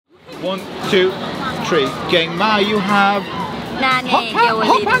1, 2, 3. Gang Ma, you have Hot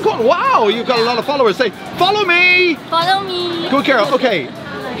Pan. Wow, you've got a lot of followers. Say, follow me. Follow me. Good girl. Okay.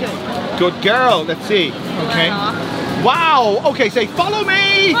 Good girl. Let's see. Okay. Wow. Okay. Say, follow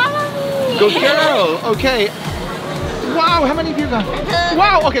me. Follow me. Good girl. Okay. Wow. How many of you got?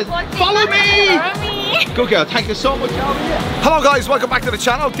 Wow. Okay. Follow me. Follow me. Good girl. Thank you so much. Hello guys. Welcome back to the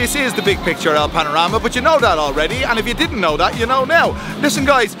channel. This is the big picture of Panorama, but you know that already. And if you didn't know that, you know now. Listen,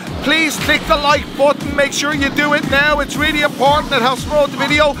 guys. Please click the like button. Make sure you do it now. It's really important. It helps promote the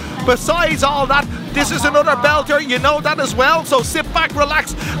video. Besides all that, this is another belter. You know that as well. So sit back,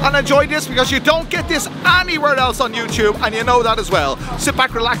 relax, and enjoy this because you don't get this anywhere else on YouTube, and you know that as well. Sit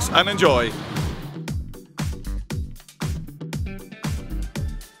back, relax, and enjoy.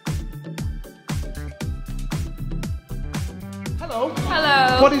 Hello.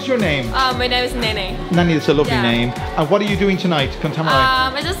 Hello. What is your name? My name is Nene. Nani, it's a lovely name. And what are you doing tonight?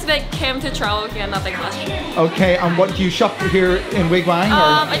 I just came to travel here, nothing much. Okay, and what do you shop here in Huai Khwang?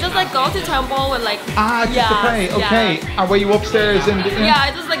 I just go to temple with just to pray. Okay. And were you upstairs in? Yeah,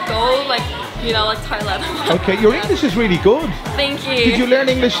 I just go toilet. Okay, your English is really good. Thank you. Did you learn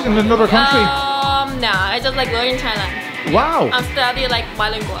English in another country? No, I just learn in Thailand. Wow. I'm studying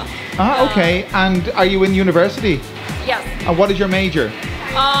bilingual. Okay. And are you in university? Yes. And what is your major?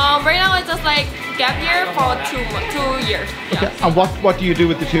 Right now I just gap year for 2 years. Okay. And what do you do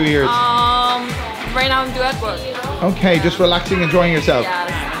with the 2 years? Right now I'm doing work. Okay, just relaxing, enjoying yourself.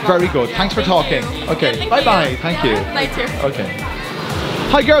 Yes. Very good. Thanks for talking. Okay. Yeah, bye bye. Thank you. Later. Okay.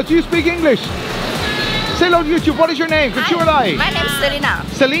 Hi girls, do you speak English? Say hello to YouTube. What is your name? My name is Selena.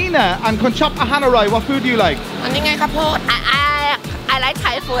 Selena. And Konchap Ahanarai, what food do you like? I like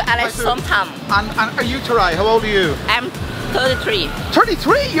Thai food. I like som tam. And are you Tarai? How old are you? I'm 33.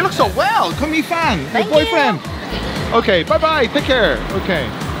 33? You look so well. Come meet Fan, your boyfriend. Okay, bye bye. Take care. Okay.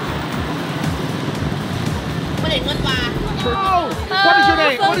 What is your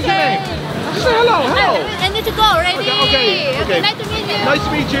name? What is your name? Just say hello. Hello. I need to go already. Okay. Nice to meet you. Nice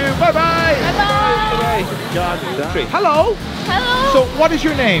to meet you. Bye bye. Bye bye. Hello. Hello. So what is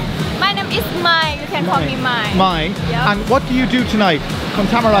your name? My name is Mai. You can call me Mai. Mai. Yep. And what do you do tonight?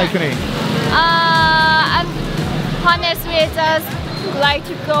 Kontamarai kani. I'm honestly just like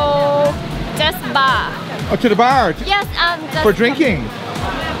to go just bar. Oh, to the bar? Yes, just for drinking?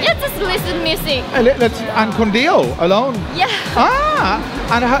 Yeah, just listen music. And Kondio alone? Yeah.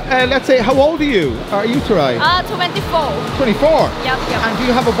 And let's say, how old are you? Are you Tarai? 24. 24? Yep. And do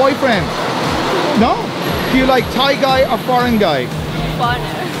you have a boyfriend? No? Do you like Thai guy or foreign guy?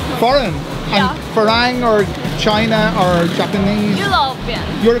 Foreign? Yeah. And Farang or China or Japanese?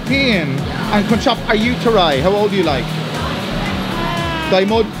 European. Yeah. And Konchap, are you Tarai? How old do you like?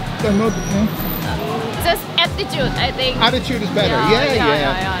 Daimod? Just attitude, I think. Attitude is better.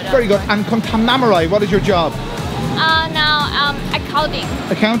 Yeah. Very good. And Kontamnamarai, what is your job? Now accounting.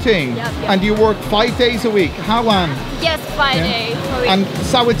 Accounting? Yep. And you work 5 days a week? How long? Yes, 5 days a week. And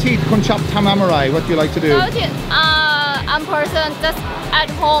Sawatit Konchap Tamamarai, what do you like to do? I'm person just at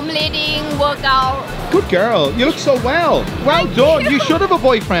home leading workout. Good girl. You look so well. Well done. You should have a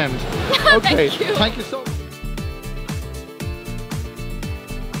boyfriend. Okay. Thank you so much.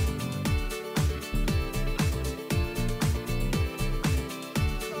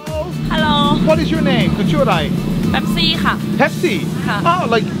 Hello. What is your name? Kuchurai? Pepsi. Pepsi? Oh,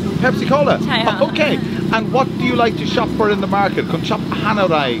 like Pepsi Cola? Okay. And what do you like to shop for in the market? Konchap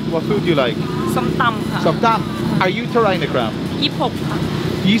Hanarai. What food do you like? Som tam. Som tam. Are you Tarai Nikram?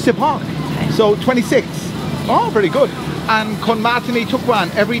 26. So 26. Oh, very good. And Kon Matini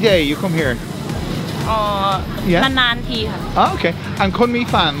Tukwan, every day you come here? Yeah. Okay. And Kon Mi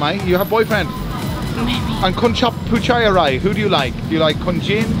Fan, Mai, you have boyfriend? Maybe. And Konchap Puchayarai, who do you like? Do you like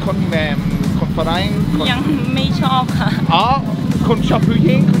Konjin, Kon Farang? Konchap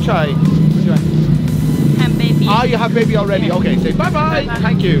Puying, Kuchai? Have baby. You have baby already. Okay, say bye-bye.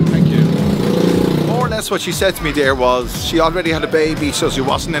 Thank you. More or less what she said to me there was she already had a baby, so she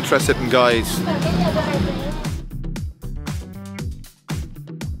wasn't interested in guys.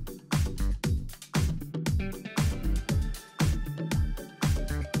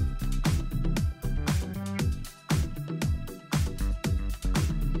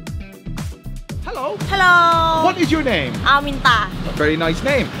 Hello. What is your name? Aminta. A very nice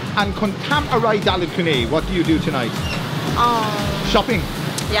name. And Kontam Arai Dalit Kuni, what do you do tonight? Shopping?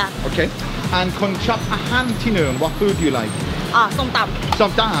 Yeah. Okay. And Konchap Ahan Tinun, what food do you like? Som tam.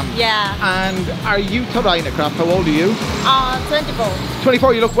 Som tam? Yeah. And are you Tarai Nakrap? How old are you? 24.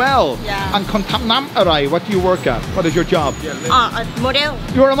 24, you look well. Yeah. And Kontam Nam Arai, what do you work at? What is your job? Model.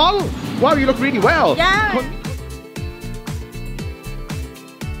 You're a model? Wow, you look really well. Yeah.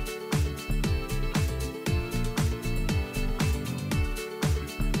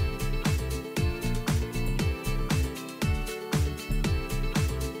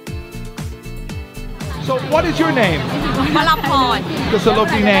 So what is your name? วรพร That's a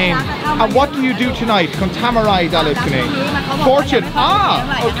lovely name. And what do you do tonight? Kontamarai Dalit Kune. Fortune. Ah,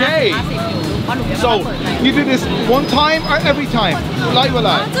 okay. So you do this one time or every time? Like what?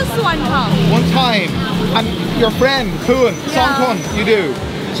 จะส่วนค่ะ One time. And your friend Poon, Songkon, you do.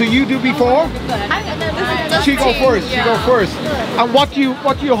 So you do before? She go first. She go first. And what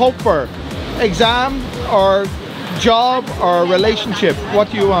do you hope for? Exam or job or relationship? What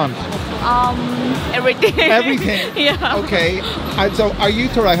do you want? everything Everything. yeah Okay. And so are you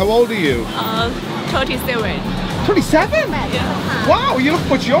Tarai? How old are you? 37 27? yeah Wow, you look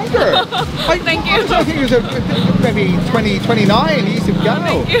much younger. Thank you. I think it was maybe 20, 29. Easy to go.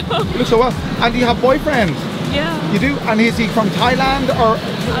 Thank you. You look so well. And do you have boyfriends? yeah You do? And is he from Thailand or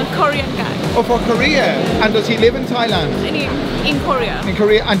Korean guy for Korea? And does he live in Thailand? in Korea In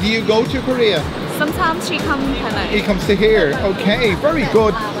Korea. And do you go to Korea? sometimes she come Thailand He comes to here. Okay, very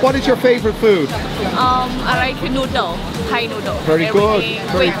good. What is your favorite food? I like noodle Thai noodle Very good. everything.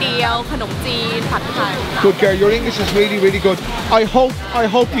 Very- ก๋วยเตี๋ยวขนมจีนผัดไทย Good girl. Your English is really, really good. I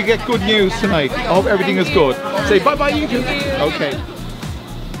hope you get good news tonight. I hope everything is good. Say bye bye, you too. Okay.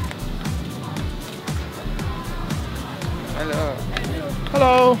 Hello.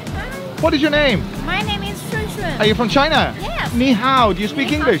 Hello. What is your name? My name is Shun Shun. Are you from China? Yes. Ni hao. Do you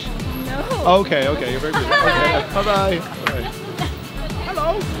speak English? No. Okay. You're very good. Okay. Bye bye.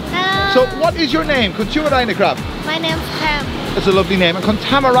 Hello. Hello. So, what is your name? Kunchurai Nakrab. My name's Pam. It's a lovely name. And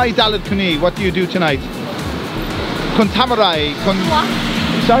Kontamarai Dalit Kuni. What do you do tonight? Kontamarai.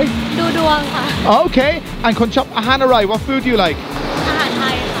 Sorry? ดูดวงค่ะ Okay. And Konchap Ahanarai. What food do you like? อาหารไท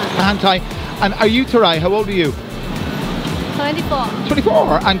ยค่ะ Ahan Thai. And are you Tarai? How old are you? 24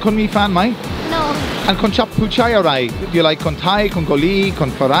 24. And Kun Mi Fan Mai? no And Konchap Puchayarai. Do you like Kon Thai, Kon Goli,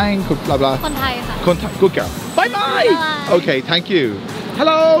 Kon Farang, Kon blah blah? คนไทยค่ะ Kon Thai. Good girl. Bye bye. Bye. Okay. Thank you.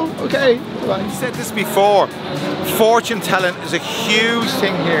 Hello. Okay. Bye. I said this before. Fortune telling is a huge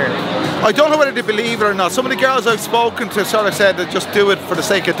thing here. I don't know whether to believe it or not. Some of the girls I've spoken to sort of said that just do it for the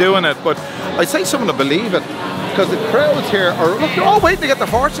sake of doing it. But I say someone to believe it because the crowds here are look, they're all waiting to get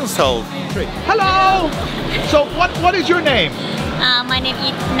their fortunes told. Hello. So what is your name? my name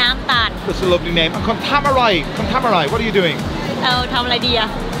is น้ำตาล That's a lovely name. And Kontamarai. What are you doing? ทำอะไรดีอะ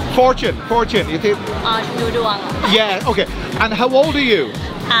Fortune. You think? ดูดวง Yeah. Okay. And how old are you?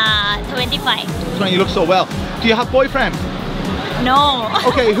 25 You look so well. Do you have boyfriend? no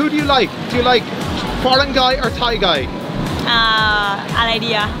Okay. Who do you like? Do you like foreign guy or Thai guy? อะไร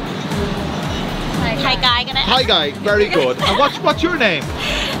ดีอะไทยกายก็ได้ Thai guy. Very good. And what's your name?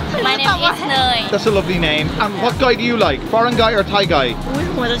 My name is เนย That's a lovely name. And what guy do you like? Foreign guy or Thai guy?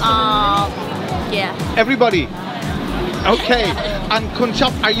 yeah Everybody. Okay. And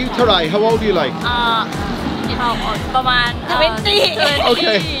Kunchap, are you Tarai? How old are you like? ประมาณ 20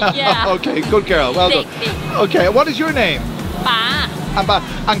 Okay. yeah Okay. Good girl. Well done. Okay. What is your name? ป๋า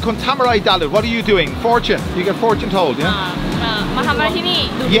And Kontamarai Dalit, what are you doing? Fortune. You get fortune told, yeah? มาทำอะไรที่นี่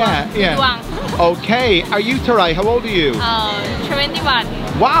ดูดวง Yeah. ดูดวง Okay. Are you Tarai? How old are you? 21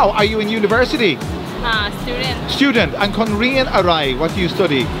 Wow. Are you in university? student Student. And Konrian Arai, what do you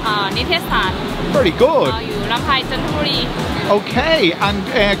study? นิเทศศาสตร์ Very good. อยู่ลำไพจันทบุรี Okay. And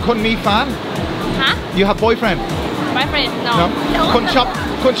Kunmi Fan? ฮะ You have boyfriend? boyfriend no No?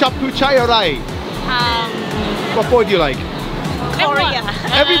 Kunchap Puchai Arai. What boy do you like? Korea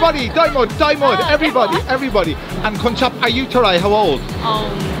Everybody, Diamond, everybody. And Kunchap, are you Tarai? How old?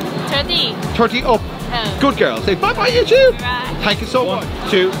 30 30 up. Good girl. Say bye bye, you too. Bye. Thank you so much.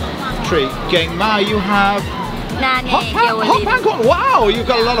 2, 3. Gang Ma, you have. นาเน Hot Pan Con. Wow, you've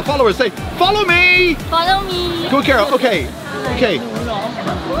got a lot of followers. Say, follow me. follow me Good girl. Okay.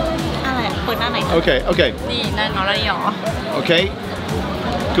 อะไรเปิดหน้าไหน Okay. นี่นั่นเหรอแล้วนี่เหรอ Okay.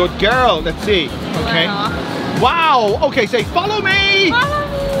 Good girl. Let's see. Okay. Wow. Okay. Say, follow me. follow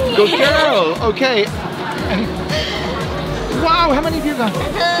me Good girl. Okay. Wow. How many of you got?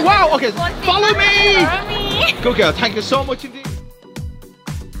 Wow. Okay. Follow me. follow me Good girl. Thank you so much indeed.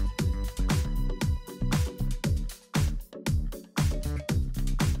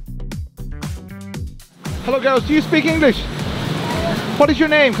 Hello girls, do you speak English? What is your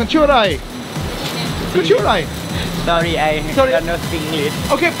name? Kunchurai. Kunchurai. Sorry, I Sorry. don't know speak English.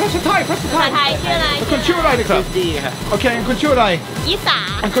 Okay, press the Thai. ภาษาไทยชื่ออะไร Kunchurai นะครับ ดีค่ะ Okay, and Kunchurai. อีสา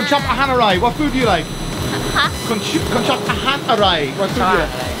น And Kunchap Ahanarai. What food do you like? ฮะ Kunchap Ahanarai. What food do you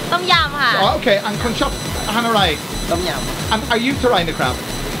like? ต้มยำค่ะ Oh, okay, and Kunchap Ahanarai. ต้มย And are you Tarai Nakrab?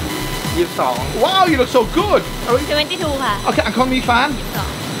 ำ22 Wow, you look so good. Are you- 22ค่ะ Okay, and Komi fan?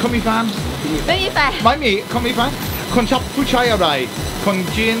 Komi fan? ไม่มีแฟน Mami, Komi fan? Kunchap Puchai Arai. Kon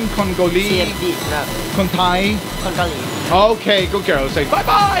Jin, Kon Goli, CFD ครับ Kon Thai. คนเกาหลี Okay, good girl. Say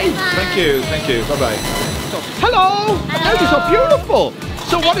bye-bye. Thank you, bye-bye. Hello! Now you're so beautiful.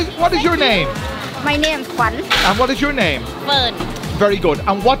 So what is your name? My name is Khwan. And what is your name? Fern. Very good.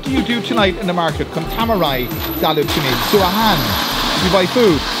 And what do you do tonight in the market? Come Tamarai, Dalutini, Suahan. You buy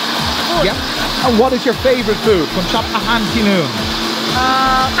food? Yeah. And what is your favorite food? Come Shop Ahan Kinun.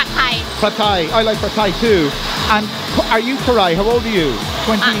 Pad Thai. Pad Thai. I like Pad Thai too. And are you Karai? How old are you?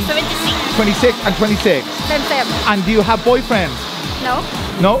 76. 26 and 26. Same. And do you have boyfriends? No?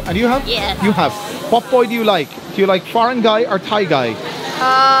 No? And you have? Yes. You have. What boy do you like? Do you like foreign guy or Thai guy?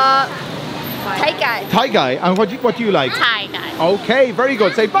 Thai guy. Thai guy. And what do you like? Thai guy. Okay, very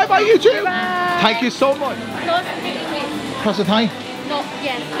good. Say bye-bye, you two. Bye. Thank you so much. No speak English. Press the Thai? No,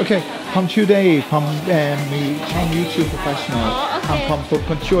 yes. Okay. From today, from YouTube professional. Oh, okay. From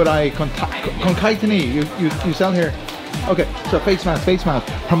Conchurai, Conkaitani. You sell here. Okay. So face mask,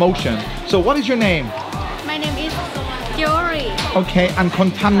 promotion. So what is your name? My name is Jory. Okay. And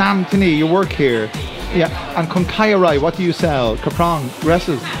Kontanam Tini, you work here. Yeah. And Konkairai, what do you sell? Kaprang,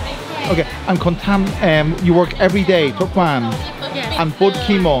 dresses. Okay. And Kontam, you work every day. Tukwan. Yes. And Bud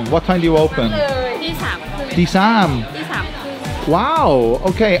Kimong, what time do you open? Disam. Wow,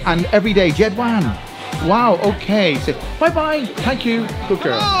 okay, and every day, Jedwan. Wow, okay. Say bye-bye. Thank you. Good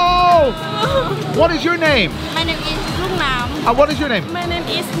girl. Oh! What is your name? My name is Lung Nam. And what is your name? My name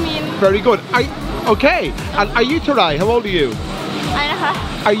is Min. Very good. Okay. And are you Tarai? How old are you?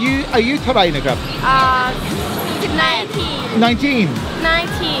 Are you Tarai Nakab? 19.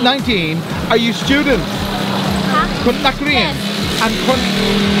 19. Are you students? Kun Nakrian. And kun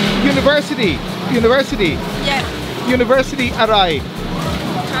University. Yes. University Arai.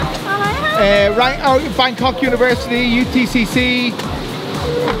 Right, Bangkok University, UTCC.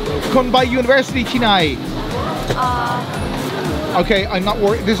 Kun by University Chinai. Okay,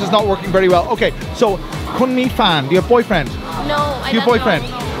 this is not working very well. Okay, so kun mi fan. Do you have boyfriend? No, I Do you have boyfriend?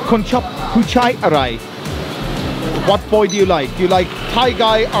 Kun chop huchai arai. What boy do you like? Do you like Thai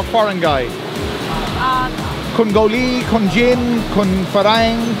guy or foreign guy? Kun Goli, Kun Jin, Kun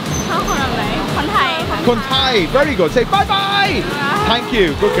Farang. Kun Thai. Very good. Say bye-bye. Thank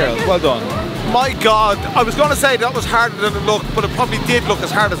you. Good girl. Well done. My God, I was going to say that was harder than it looked, but it probably did look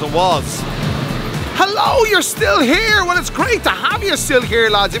as hard as it was. Hello, you're still here. Well, it's great to have you still here,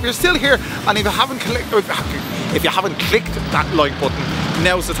 lads. If you're still here and if you haven't clicked that like button,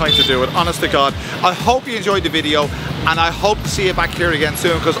 now's the time to do it, honest to God. I hope you enjoyed the video and I hope to see you back here again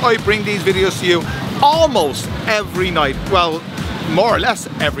soon because I bring these videos to you almost every night. Well, more or less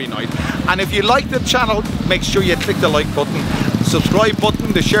every night. And if you like the channel, make sure you click the like button, subscribe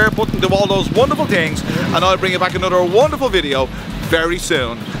button, the share button, do all those wonderful things, and I'll bring you back another wonderful video very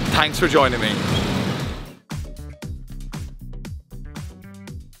soon. Thanks for joining me.